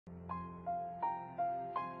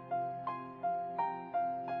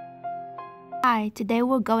Hi, today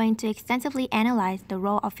we're going to extensively analyze the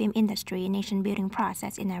role of film industry in nation-building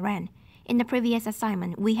process in Iran. In the previous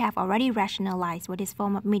assignment, we have already rationalized what this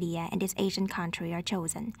form of media in this Asian country are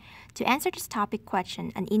chosen. To answer this topic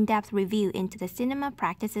question, an in-depth review into the cinema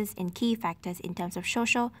practices and key factors in terms of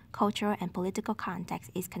social, cultural, and political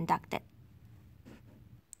context is conducted.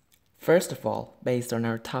 First of all, based on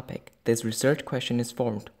our topic, this research question is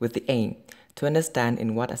formed with the aim to understand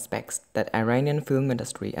in what aspects that Iranian film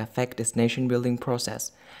industry affect its nation-building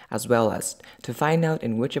process, as well as to find out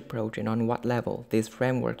in which approach and on what level these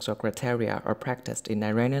frameworks or criteria are practiced in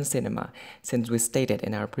Iranian cinema, since we stated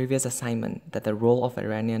in our previous assignment that the role of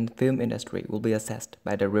Iranian film industry will be assessed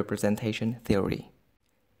by the representation theory.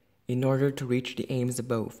 In order to reach the aims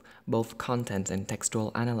above, both content and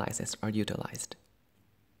textual analysis are utilized.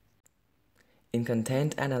 In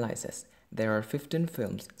content analysis, there are 15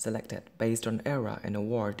 films selected based on era and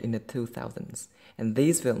award in the 2000s, and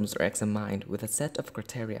these films are examined with a set of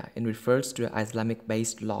criteria and refers to the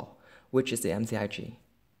Islamic-based law, which is the MCIG.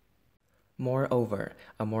 Moreover,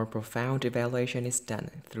 a more profound evaluation is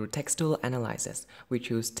done through textual analysis. We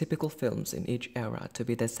choose typical films in each era to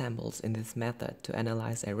be the samples in this method to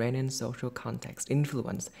analyze Iranian social context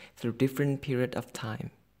influence through different periods of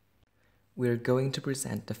time. We are going to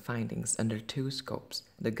present the findings under two scopes,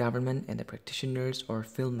 the government and the practitioners or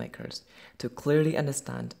filmmakers, to clearly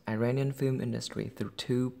understand Iranian film industry through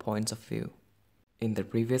 2 points of view. In the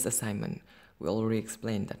previous assignment, we already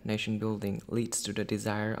explained that nation building leads to the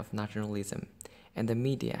desire of nationalism, and the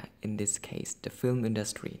media, in this case the film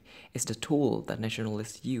industry, is the tool that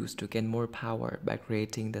nationalists use to gain more power by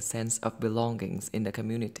creating the sense of belongings in the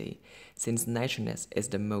community, since nationalism is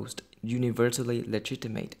the most universally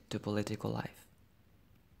legitimate to political life.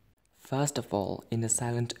 First of all, in the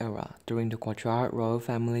silent era, during the Qajar royal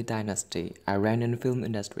family dynasty, Iranian film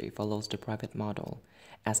industry follows the private model,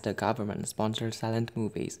 as the government sponsors silent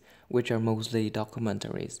movies, which are mostly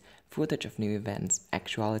documentaries, footage of new events,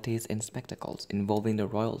 actualities, and spectacles involving the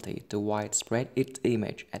royalty to widespread its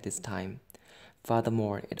image at this time.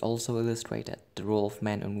 Furthermore, it also illustrated the role of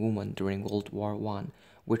man and woman during World War I,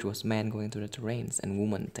 which was men going to the terrains and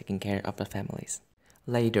women taking care of the families.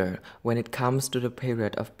 Later, when it comes to the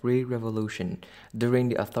period of pre-revolution, during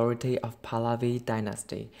the authority of Pahlavi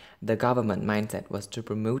dynasty, the government mindset was to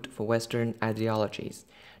promote for Western ideologies.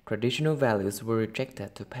 Traditional values were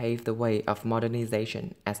rejected to pave the way of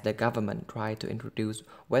modernization as the government tried to introduce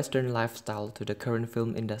Western lifestyle to the current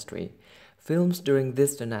film industry. Films during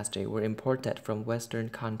this dynasty were imported from Western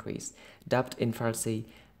countries, dubbed in Farsi,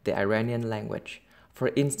 the Iranian language.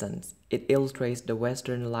 For instance, it illustrates the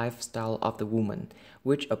Western lifestyle of the woman,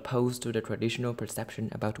 which opposed to the traditional perception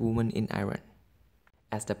about women in Iran.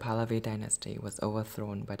 As the Pahlavi dynasty was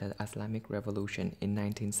overthrown by the Islamic Revolution in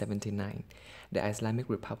 1979, the Islamic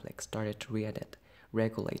Republic started to re-edit,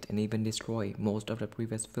 regulate, and even destroy most of the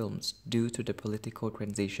previous films due to the political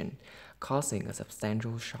transition, causing a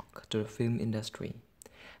substantial shock to the film industry.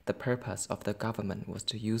 The purpose of the government was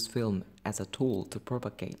to use film as a tool to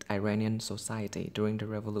propagate Iranian society during the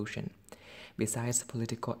revolution. Besides the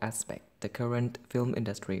political aspect, the current film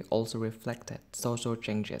industry also reflected social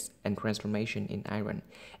changes and transformation in Iran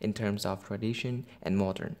in terms of tradition and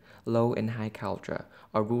modern, low and high culture,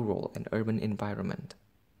 or rural and urban environment.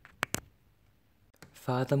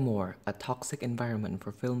 Furthermore, a toxic environment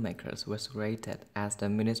for filmmakers was created as the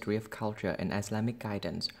Ministry of Culture and Islamic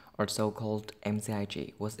Guidance, or so-called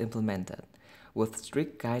MCIG, was implemented. With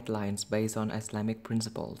strict guidelines based on Islamic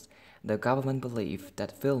principles, the government believed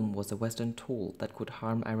that film was a Western tool that could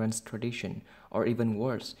harm Iran's tradition, or even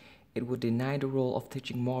worse, it would deny the role of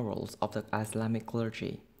teaching morals of the Islamic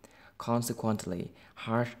clergy. Consequently,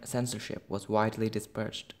 harsh censorship was widely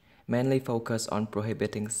dispersed, mainly focused on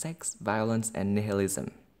prohibiting sex, violence, and nihilism.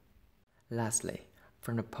 Lastly,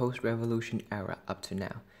 from the post-revolution era up to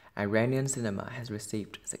now, Iranian cinema has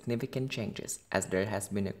received significant changes as there has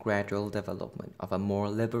been a gradual development of a more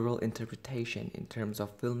liberal interpretation in terms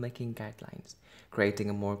of filmmaking guidelines, creating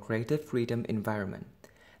a more creative freedom environment.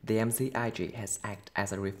 The MCIG has acted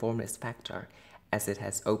as a reformist factor as it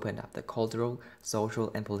has opened up the cultural,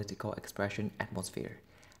 social, and political expression atmosphere.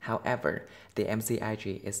 However, the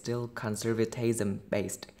MCIG is still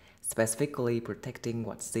conservatism-based, specifically protecting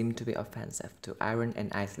what seemed to be offensive to Iran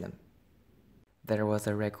and Islam. There was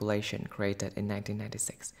a regulation created in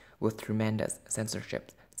 1996 with tremendous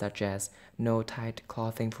censorship, such as no tight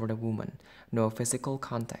clothing for the woman, no physical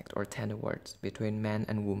contact or tender words between man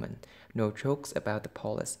and woman, no jokes about the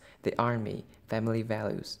police, the army, family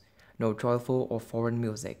values, no joyful or foreign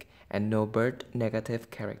music, and no bird negative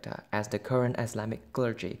character as the current Islamic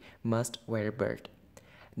clergy must wear bird.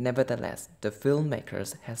 Nevertheless, the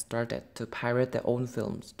filmmakers have started to pirate their own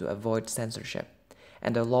films to avoid censorship,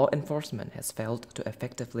 and the law enforcement has failed to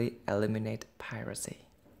effectively eliminate piracy.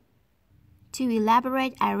 To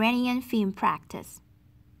elaborate Iranian film practice.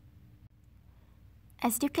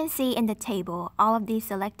 As you can see in the table, all of these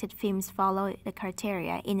selected films follow the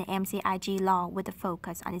criteria in the MCIG law with a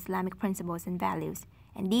focus on Islamic principles and values,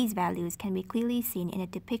 and these values can be clearly seen in the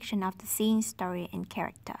depiction of the scene, story, and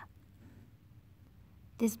character.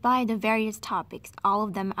 Despite the various topics, all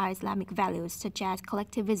of them are Islamic values such as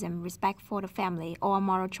collectivism, respect for the family, or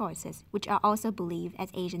moral choices, which are also believed as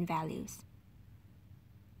Asian values.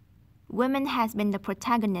 Women has been the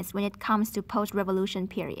protagonist when it comes to post-revolution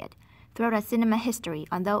period. Throughout our cinema history,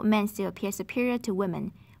 although men still appear superior to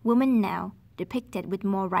women now depicted with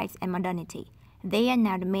more rights and modernity. They are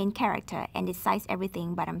now the main character and decide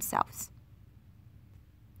everything by themselves.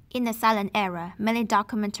 In the silent era, many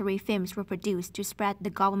documentary films were produced to spread the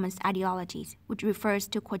government's ideologies, which refers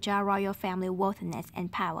to Qajar royal family worthiness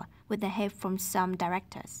and power, with the help from some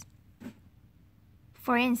directors.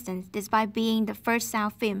 For instance, despite being the first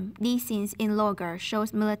sound film, these scenes in Logar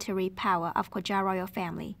shows military power of Qajar royal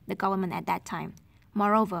family, the government at that time.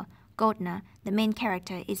 Moreover, Goldna, the main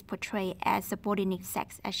character, is portrayed as subordinate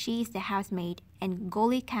sex as she is the housemaid, and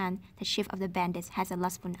Goli Khan, the chief of the bandits, has a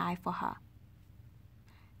lustful eye for her.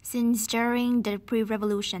 Since during the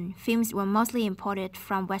pre-revolution, films were mostly imported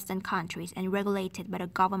from Western countries and regulated by the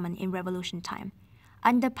government in revolution time.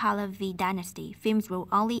 Under Pahlavi dynasty, films were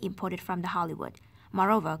only imported from the Hollywood.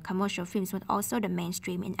 Moreover, commercial films were also the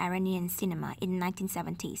mainstream in Iranian cinema in the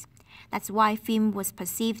 1970s. That's why film was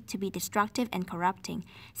perceived to be destructive and corrupting,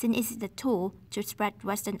 since it is the tool to spread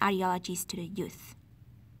Western ideologies to the youth.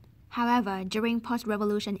 However, during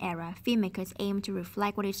post-revolution era, filmmakers aim to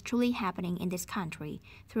reflect what is truly happening in this country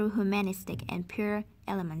through humanistic and pure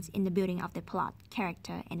elements in the building of the plot,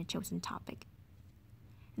 character, and the chosen topic.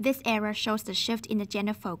 This era shows the shift in the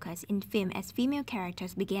gender focus in film as female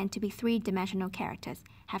characters began to be three-dimensional characters,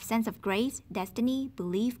 have sense of grace, destiny,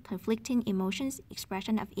 belief, conflicting emotions,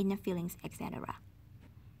 expression of inner feelings, etc.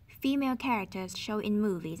 Female characters show in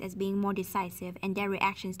movies as being more decisive, and their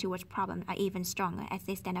reactions towards problems are even stronger as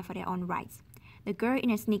they stand up for their own rights. The Girl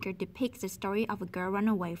in a Sneaker depicts the story of a girl run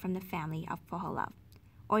away from the family for her love.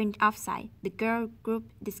 Or in Offside, the girl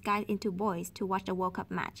group disguised into boys to watch the World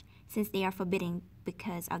Cup match, since they are forbidden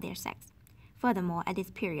because of their sex. Furthermore, at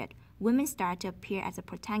this period, women start to appear as a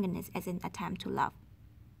protagonist as an attempt to love.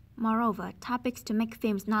 Moreover, topics to make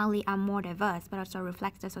films not only are more diverse but also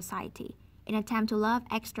reflect the society. In Attempt to Love,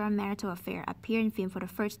 extramarital affair appear in film for the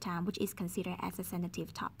first time, which is considered as a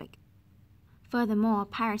sensitive topic. Furthermore,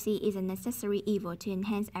 piracy is a necessary evil to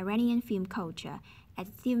enhance Iranian film culture, as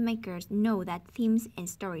filmmakers know that themes and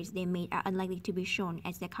stories they made are unlikely to be shown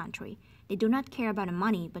as their country. They do not care about the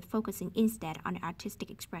money, but focusing instead on the artistic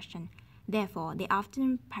expression. Therefore, they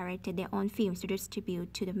often pirated their own films to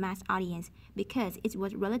distribute to the mass audience because it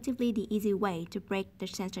was relatively the easy way to break the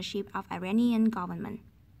censorship of Iranian government.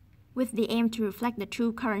 With the aim to reflect the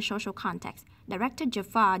true current social context, director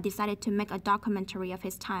Jafar decided to make a documentary of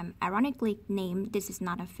his time, ironically named This Is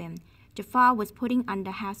Not a Film. Jafar was put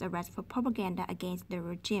under house arrest for propaganda against the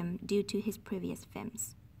regime due to his previous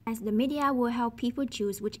films. As the media will help people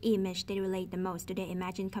choose which image they relate the most to their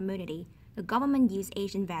imagined community, the government used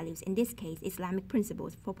Asian values, in this case Islamic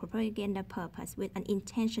principles, for propaganda purpose with an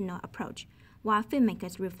intentional approach, while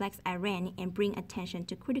filmmakers reflect Iran and bring attention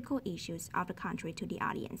to critical issues of the country to the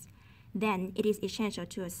audience. Then, it is essential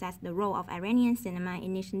to assess the role of Iranian cinema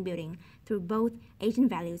in nation building through both Asian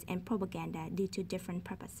values and propaganda due to different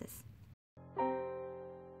purposes.